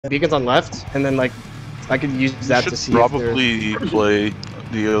Beacon's on left, and then like I could use that to see. Probably play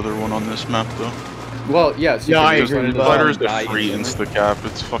the other one on this map though. Well, yeah. So yeah, I agree. The fighter is the free insta cap.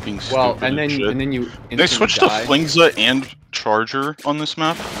 It's fucking stupid. Well, and then you. They switched to Flingza and Charger on this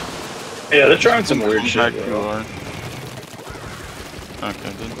map. Yeah, they're trying some weird shit. Okay. I'm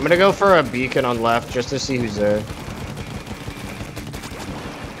gonna go for a beacon on left just to see who's there.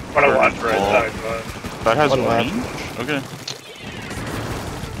 I'm gonna watch right side. That has range? Okay.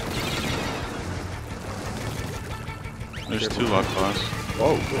 There's two left class.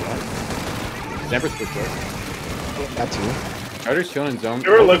 Whoa, cool. Stamper's pretty quick. Got two. Charter's chilling in zone.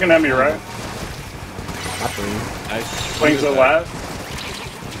 You were looking at me, right? Not three. Nice. Swings the last.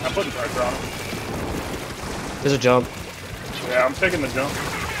 I'm putting pressure on him. There's a jump. Yeah, I'm taking the jump.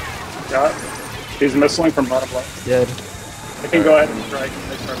 Got it. He's missing from bottom left. Dead. I can go ahead and strike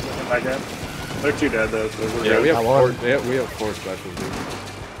and they start looking back in. They're too dead though, so we're yeah, good. we have four specials, dude.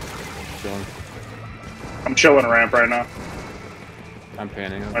 Chilling. I'm chilling ramp right now. I'm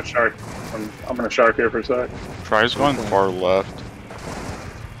panning. I'm shark. I'm gonna shark here for a sec. Try's going far left.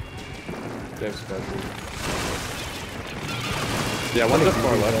 They have specials. Yeah, one's up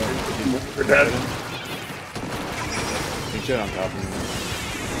far left. We're dead. He shit on top of me.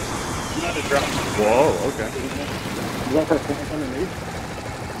 Not a drop. Whoa, okay. You going for a flank underneath?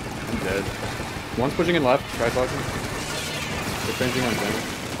 I'm dead. One's pushing in left, try talking. They're finishing on center.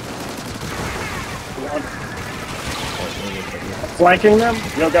 Flanking them?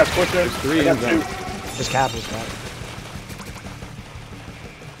 Yo, guys, push in. Three I got in zone. Just cap, just cap.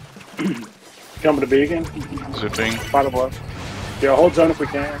 Coming to beacon. Zipping. Bottom left. Yeah, hold zone if we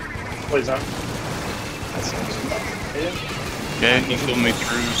can. Play zone. That sucks. Okay, he killed me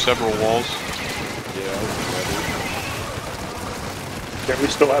through several walls. Yeah, I was ready. Yeah, we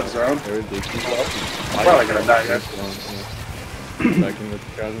still have zone. They're decent. I'm probably gonna die, guys. Second with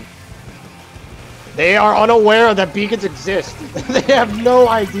the cousin. They are unaware that beacons exist. They have no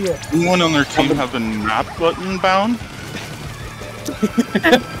idea. Anyone on their team have the map button bound?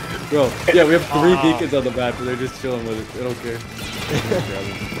 Bro, yeah, we have three beacons on the map, but they're just chilling with it. They don't care.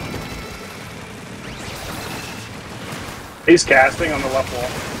 He's casting on the left wall.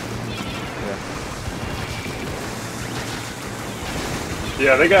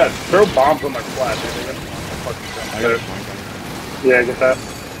 Yeah, they got throw bombs on my flat. They got fucking yeah, get that.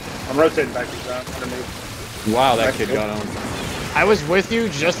 I'm rotating back to zone underneath. Wow, that kid got on. I was with you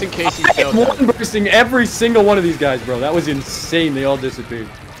just in case he I failed. one bursting every single one of these guys, bro. That was insane. They all disappeared.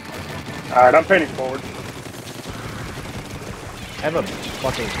 Alright, I'm painting forward. I have a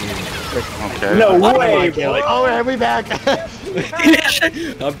fucking team. Okay. No way, boy. Oh, are we back?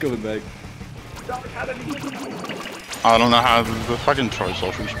 I'm coming back. I don't know how the fucking Troy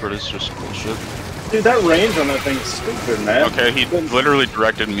Sulfur spread is just bullshit. Dude, that range on that thing is stupid, man. Okay, he literally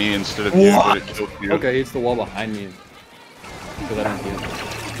directed me instead of you, but it killed you. Okay, it's the wall behind me. Because I don't heal.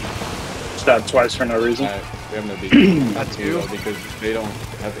 Stabbed twice for no reason. We have no beacon. Got two. Because they don't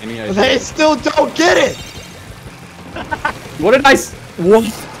have any idea. They still don't get it! What did I what?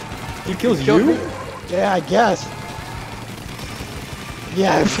 He kills you? Me? Yeah, I guess.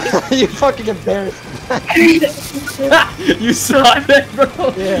 Yeah, you fucking embarrassed me. You saw that,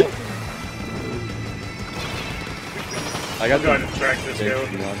 bro? Yeah. I got to track this guy.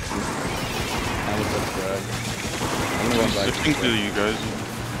 I'm gonna run back. Zipping to you guys.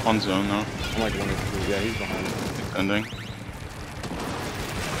 On zone now. I'm like 1 or 2. Yeah, he's behind me. Ending.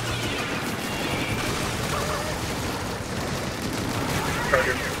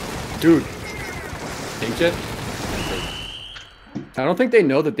 Dude. Pink jet? I don't think they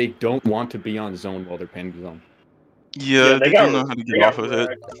know that they don't want to be on zone while they're panning zone. Yeah, they don't know how to get off of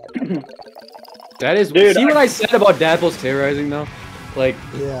it. That is. Dude, see what I said about Dapples terrorizing though? Like,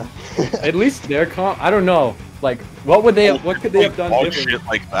 Yeah. at least their I don't know. Like, what would they have? What could they have done different? Shit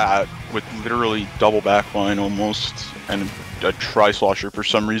like that with literally double backline almost, and a tri-slosher for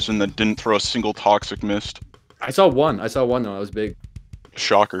some reason that didn't throw a single toxic mist. I saw one though. That was big.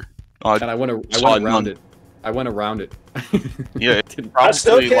 Shocker. And I went around it. I went around it. Yeah, it's I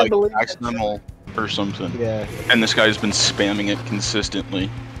still probably can't like believe accidental or something. Yeah. And this guy's been spamming it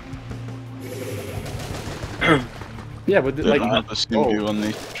consistently. Yeah, but like, not the same view on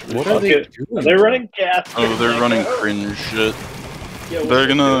the. what are they doing? They're running gas. Oh, they're running cringe shit. They're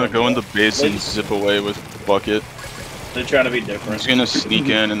gonna go into base and zip away with bucket. They're trying to be different. He's gonna sneak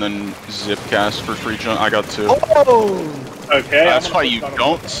in and then zip cast for free jump. I got two. Oh! Okay. That's why you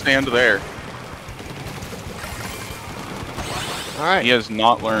don't stand there. Alright. He has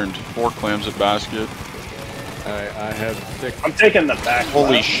not learned. 4 clams at basket. I have 6. I'm taking the back.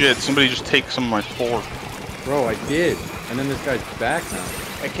 Holy shit, somebody just take some of my 4. Bro, I did. And then this guy's back now.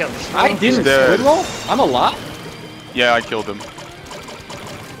 I killed him. I didn't dead. squid roll? I'm alive? Yeah, I killed him.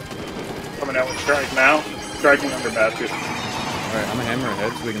 Coming out with strike now. Striking under basket. Alright, I'm gonna hammer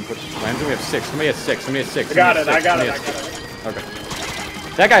ahead so we can put plans in. We have 6. Somebody has 6. Somebody has 6. I got it. I got it. Okay.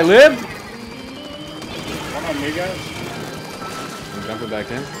 That guy lived? One on me, guys. I'm jumping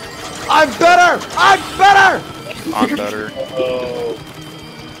back in. I'm better! I'm better! I'm better. Oh.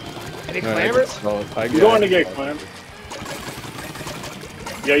 Any clammers? You don't want to get clammed.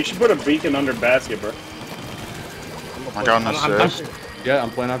 Yeah, you should put a beacon under basket, bro. I got an assist. Yeah,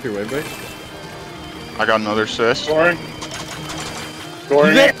 I'm playing off your wave bait. I got another assist. Scoring.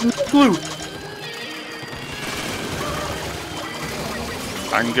 Scoring. Blue.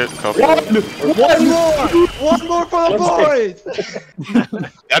 I can get a couple. One more! One more for the boys!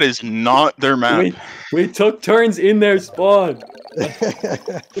 That is not their map. We took turns in their spawn.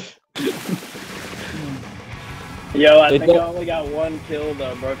 Yo, I think I only got 1 kill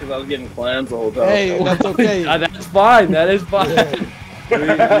though, bro, because I was getting clams the whole time. Hey, that's okay. That's fine. That is fine.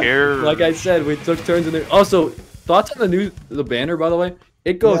 Like I said, we took turns in there. Also, thoughts on the banner, by the way?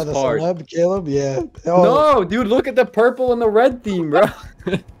 It goes the hard. Celeb, Caleb, yeah. No, dude, look at the purple and the red theme, bro.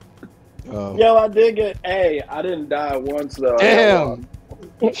 Oh. Yo, I did get A. I didn't die once though. Damn.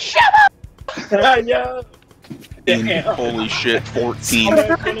 Shut up! Yo. Damn. Holy shit, 14.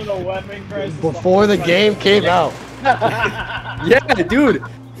 Before the game came out. Yeah, dude.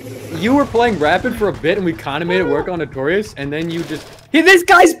 You were playing Rapid for a bit, and we kind of made it work on Notorious, and then you just... Hey, this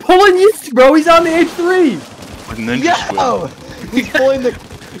guy's pulling you, bro. He's on the H3. Ninja Squid. He's pulling the...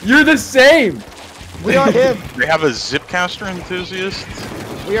 You're the same. We are him. They have a Zipcaster enthusiast.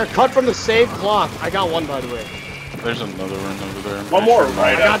 We are cut from the same cloth. I got one, by the way. There's another one over there. One more,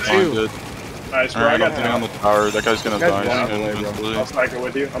 right? I got 2. Nice, bro. Alright, I I'm got getting on the tower. That guy's gonna That guy's die. running away, bro. eventually. I'll spike it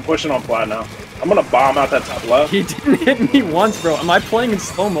with you. I'm pushing on plat now. I'm gonna bomb out that top left. He didn't hit me once, bro. Am I playing in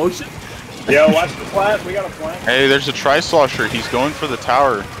slow motion? Yo, watch the plat. We got a flank. Hey, there's a Tri-Slosher. He's going for the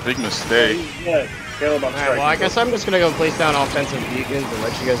tower. Big mistake. Yeah, Caleb, I'm Alright, well, I striking. guess I'm just gonna go place down offensive beacons and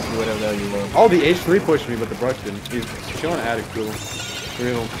let you guys do whatever the hell you want. Oh, the H3 pushed me, but the brush didn't. He's chilling attic, cool. 3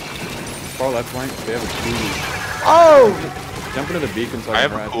 of them. Far left flank, they have a 2. Oh! Jump into the beacon so I I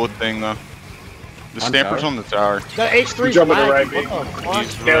have can a ride. cool thing though. The On Stamper's tower? on the tower. The H3's Jump in the flag. right What the fuck?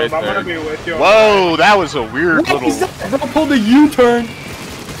 He's Caleb, right I'm gonna there. be with you. Whoa, that was a weird What is little. that? Bro pulled a U-turn.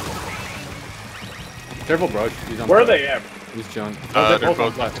 Careful, bro. He's on Where are top. they at? He's chilling. They're both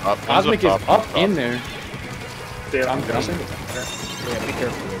both on up top. top. One's Cosmic is top, up top. in there. Dude, I'm jumping. Yeah, be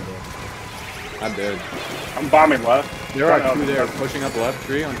careful there, bro. I'm dead. I'm bombing left. There are Trying 2 to- there pushing up left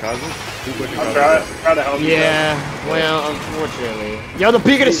tree on Cosmic. 2 pushing I'm up trying to help you. Yeah, well, unfortunately. Yo, the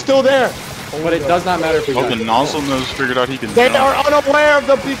beacon is still there! But it does not matter if we Oh, got the nozzle nose figured out he can They jump. are unaware of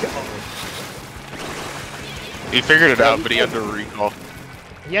the beacon! He figured it out, but he had to recall.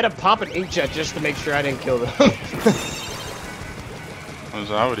 He had to pop an inkjet just to make sure I didn't kill them. Was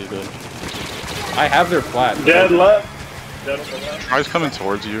that what he did? I have their plat. Dead left. Dead on the left. Try's coming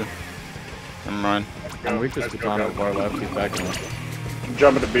towards you. Never mind. I'm weak as Katana far left. He's backing up. I'm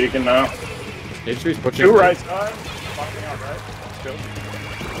jumping the beacon now. H3's pushing. 2 right side. Bombing out right. Go.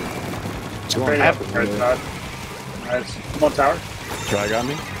 2 on Bring top. up right side. Nice. Come on, tower. Try got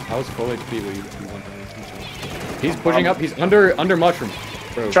me. I was full HP when you went down. He's pushing up. He's under mushroom.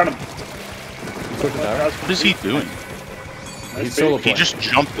 Bro, Trying to. he's pushing tower. What is he doing? He's solo He playing. just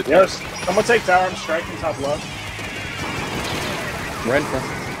jumped it. Yes. Someone take tower. I'm striking top left. Right in front.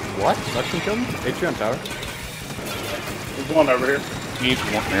 What? Mushroom killed him? H3 on tower. There's one over here. He's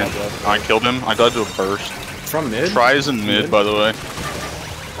one man. I killed him. I died to a burst. From mid? Try's in mid, by the way.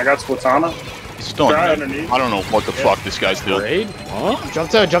 I got Splatana. He's still Try in mid. underneath. I don't know what the fuck this guy's doing. Raid? Huh?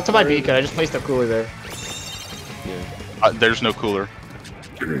 Jump to my beacon, I just placed a cooler there. Yeah. There's no cooler.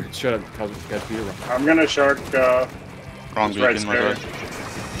 Shut up, Cosmic. Got to you. I'm gonna shark. Wrong Right beacon, my square. bad.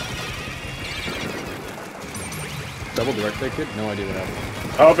 Double direct that kid? No idea what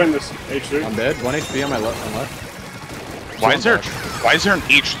happened. Helping this H3. I'm dead. 1 HP on my left. On left. Why is there an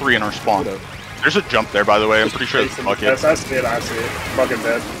H3 in our spawn? Hold up. There's a jump there, by the way. I'm pretty sure it's a bucket. Yes, I see it. I see it. Fucking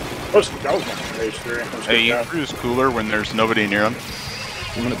dead. Push. That was my H3. Let's Hey, get H3 is cooler when there's nobody near him.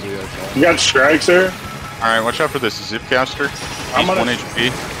 I'm gonna do that. You got strikes there. Alright, watch out for this Zipcaster. I'm He's gonna- 1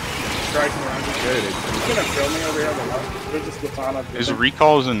 HP. Striking around. There it is. He's gonna kill me over here on the left. There's this Splatana. His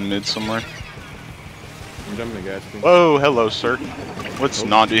recall's in mid somewhere. I'm jumping the gas. Too. Whoa, hello, sir. What's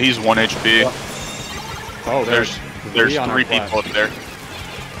not? He's 1 HP. Oh, There's three on our 3 flat. people up there.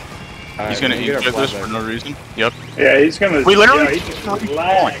 All He's right, gonna we get our get this flat for back. no reason. Yep. Yeah, he's gonna. We literally- Yeah, he just How are you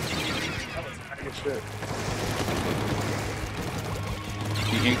lagged. going? That was lag as shit.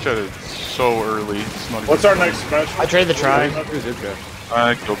 He inked at it so early. It's not What's even our funny. next special? I traded the try. Where's it go?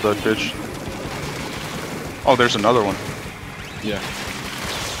 I killed that bitch. Oh, there's another one. Yeah.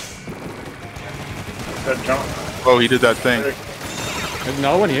 That jump. Oh, he did that thing. There's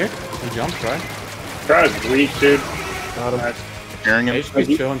another one here. He jumped, right? Guy's weak, dude. Got him. Nice. Scaring him.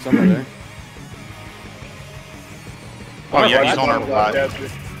 HP's chilling somewhere there. Oh yeah, he's on our flat.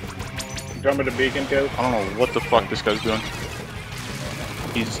 Jumping to beacon, kill. I don't know what the fuck this guy's doing.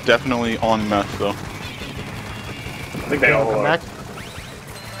 He's definitely on meth though. I think they all Come are. back.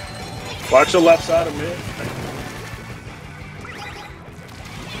 Watch the left side of me.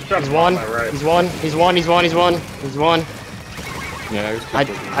 He's one. Right. He's one. He's one. He's one. He's one. He's one. Yeah,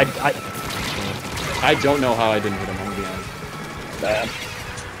 I I don't know how I didn't hit him, I'm gonna be honest.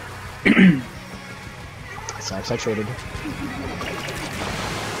 Bad. Sucks. I traded.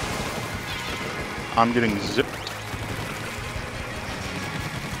 I'm getting zipped.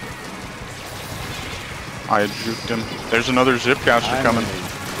 I juked him. There's another zip caster coming.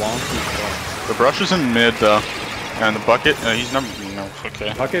 The brush is in mid though. And the bucket, he's never,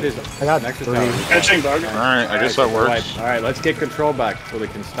 okay. Bucket is I got next to 3. tower. Catching bug. Alright, I guess that works. Alright, let's get control back so they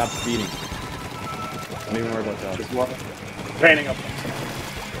can stop feeding. Don't even worry about that. Just one. Painting up.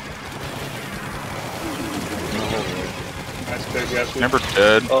 Nice big yes. Never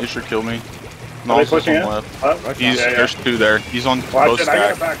dead. He should kill me. Are they Nozzle's pushing on it? left. Up? He's, Yeah, yeah. There's 2 there. He's on Watch both it. I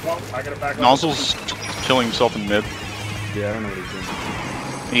gotta stack. back up. I gotta back up. Nozzle's killing himself in mid. Yeah, I don't know what he's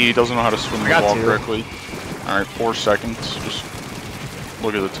doing. He doesn't know how to swim the got wall 2. correctly. Alright, 4 seconds. Just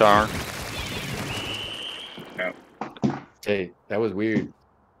look at the tower. Hey, that was weird.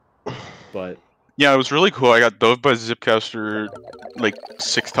 But Yeah, it was really cool. I got dove by Zipcaster like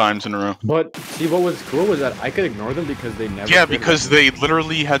 6 times in a row. But see, what was cool was that I could ignore them because they never. Yeah, did because it. they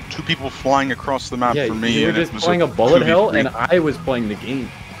literally had 2 people flying across the map Yeah, for me. you were and it just was playing a bullet 2v3. hell, and I was playing the game.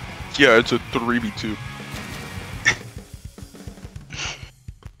 Yeah, it's a 3v2.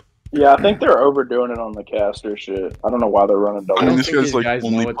 Yeah, I think they're overdoing it on the caster shit. I don't know why they're running double. I mean, don't this think guy's these like guys know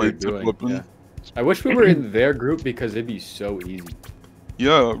only what they're played tip doing. weapon. Yeah. I wish we were in their group because it'd be so easy.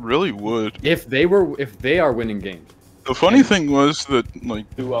 Yeah, it really would. If they are winning games. The funny thing was that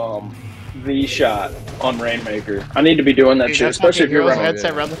like To V-shot on Rainmaker. I need to be doing that Dude, shit, that especially if fucking you're Heroes running.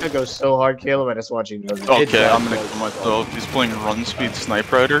 headset replica goes so hard, Caleb. I just watching those. okay, I'm gonna kill myself. He's playing Run Speed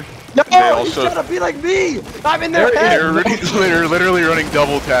Snipe Rider. No, They he's also- trying to be like me. I'm in their head. They're literally running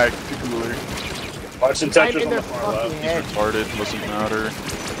double tag to cooler. Watch the I'm Tetris in on their the far left. fucking head. Retarded, doesn't matter.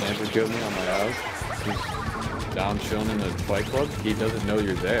 Andrew killed me on my house. He's down chilling in the fight club. He doesn't know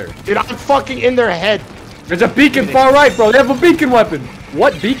you're there. Dude, I'm fucking in their head. There's a beacon far right, bro. They have a beacon weapon.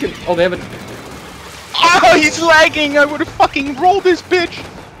 What beacon? Oh, they have a. Oh, he's lagging! I would've fucking rolled this bitch!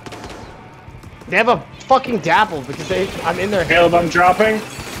 They have a fucking dapple because I'm in their head. Caleb, I'm dropping.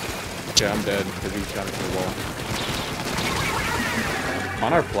 Okay, I'm dead because he shot into the wall.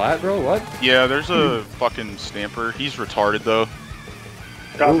 On our flat, bro? What? Yeah, there's a fucking stamper. He's retarded though.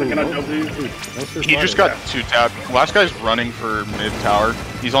 Dropping. Can I Ooh, double you? What's this He just ladder? got 2 tapped. Last guy's running for mid tower.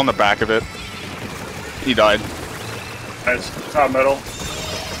 He's on the back of it. He died. Nice. Top middle.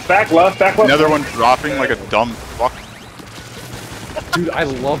 Back left. Back left. Another one dropping like a dumb fuck. Dude, I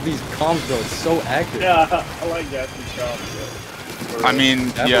love these comms though. It's so accurate. Yeah, I like that. Good job. I mean,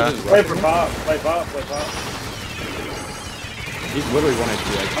 That yeah. was his Play rifle. for pop. Play pop. Play pop. He's literally 1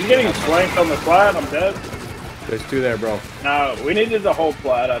 HP. I'm getting flanked on the flat. I'm dead. There's 2 there, bro. No, we needed the whole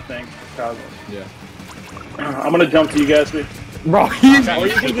flat, I think. Yeah. I'm gonna jump to you guys. Bro, he's. Or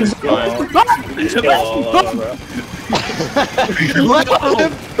you can just Fine. kill all of them, bro.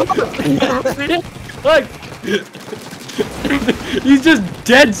 Like, he's just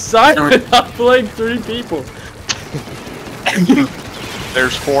dead silent playing 3 people.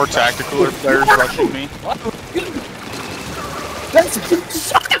 There's 4 tactical players rushing me. That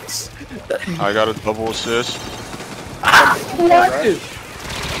sucks. I got a double assist. What?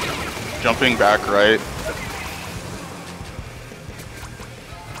 Jumping back right.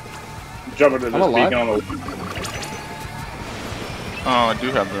 Jumping to I'm this alive. beacon on the. Oh, I do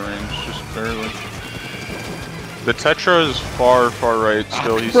have the range, just barely. The Tetra is far right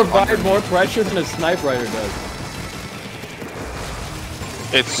still. He's Provide under- more pressure than a sniper rider does.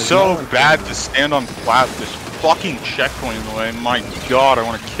 It's There's so no one bad to stand on flat with this fucking checkpoint in the way. My god, I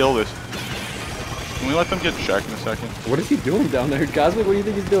want to kill this. Can we let them get checked in a second? What is he doing down there? Cosmic, what do you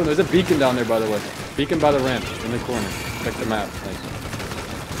think he's doing? There's a beacon down there, by the way. Beacon by the ramp, in the corner. Check the map. Thanks.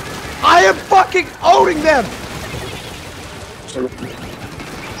 I am fucking owning them.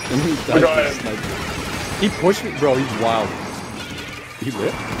 And he died from a sniper. He pushed me, bro. He's wild. He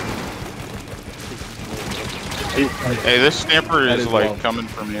lit. Hey, this stamper That is is like wild. coming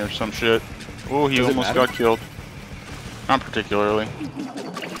for me or some shit. Oh, he Does it almost matter? got killed. Not particularly.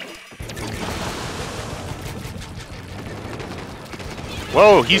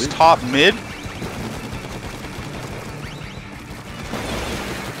 Whoa, he's top mid?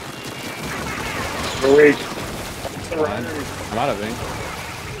 We're weak. I'm out of ink.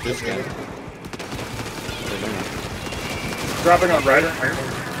 This guy. Dropping on Ryder.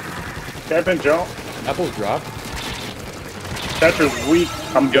 Camping jump. Apple's dropped. Tetra's weak.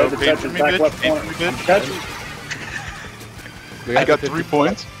 I'm Yo, good. The paid for Tetra's me, back bitch. left Paid corner. for me, bitch. Tetra. We I got the 3 50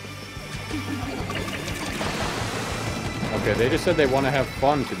 points. Okay, they just said they want to have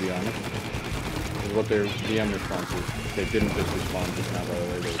fun, to be honest. Is what their DM response is. They didn't just respond just now, by the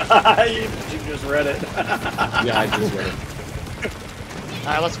way. You just read it. Yeah, I just read it.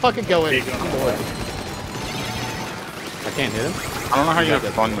 Alright, let's fucking go in. Big on the way. I can't hit him? I don't know how you have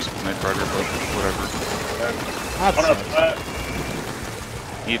fun with Night Rider, but whatever. That One up sucks. flat.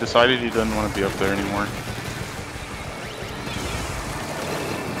 He decided he didn't want to be up there anymore.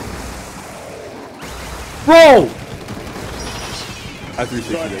 Bro! I Go ahead,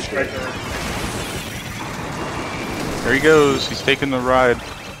 360 striker. There he goes. He's taking the ride.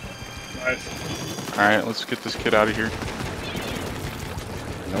 Nice. Alright, let's get this kid out of here.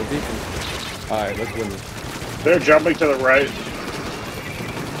 No beacon. Alright, let's win this. They're jumping to the right.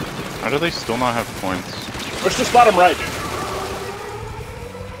 How do they still not have points? Push this bottom right, dude.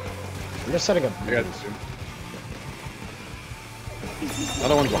 I'm just setting up. I got this, dude.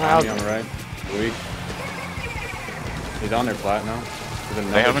 Another one's behind me on the right. Weak. He's on their plat now.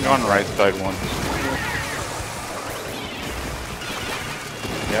 They haven't gone right side once.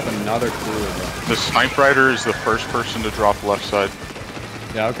 They have another clue. The Snipe Rider is the first person to drop left side.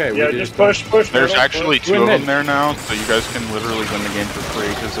 Yeah, okay. Yeah, we just push. There's middle, actually push. 2 of mid. them there now, so you guys can literally win the game for free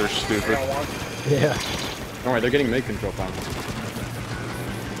because they're stupid. Yeah. Don't worry, they're getting mid control finally.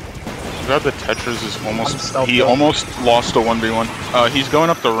 God, the Tetris is almost. stealth He though. almost lost a 1v1. He's going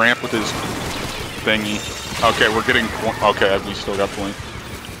up the ramp with his thingy. Okay, we're getting. Okay, we still got point.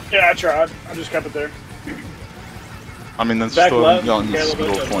 Yeah, I tried. I just kept it there. I mean, that's Back still left, on the Caleb,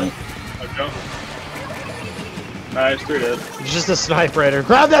 single okay. point. Okay. Nice, 3 dead. It's just a sniper raider.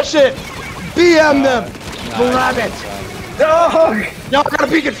 Grab that shit! BM them! Grab it! Dog! Y'all gotta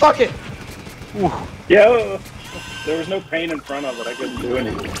peek it, fuck it! Yo! There was no pain in front of it. I couldn't do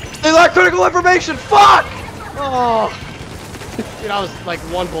anything. They lack critical information! Fuck! Oh. Dude, I was like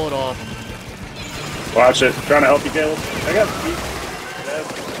 1 bullet off. Watch it. Trying to help you, Caleb. I got beat.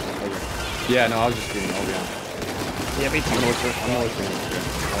 Yeah, no, I was just kidding. I'll be honest. Yeah, me I too. know what's going on.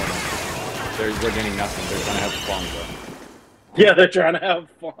 We're getting nothing. They're trying to have fun, though. Yeah, they're trying to have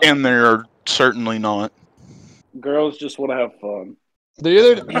fun. And they're certainly not. Girls just want to have fun.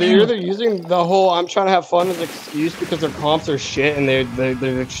 They're either using the whole "I'm trying to have fun" as an excuse because their comps are shit and they're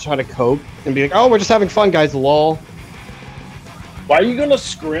just trying to cope and be like, "Oh, we're just having fun, guys." Lol. Why are you gonna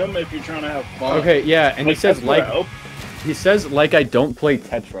scrim if you're trying to have fun? Okay, yeah, and he says that's what I like hope. he says like I don't play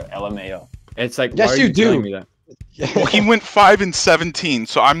Tetra. LMAO. It's like Yes, why are you you do. telling me that? Well, he went 5 and 17,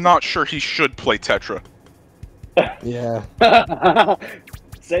 so I'm not sure he should play Tetra. Yeah.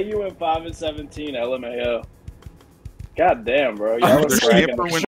 Say you went 5 and 17, LMAO. God damn, bro. Their Y'all was bragging. skipper went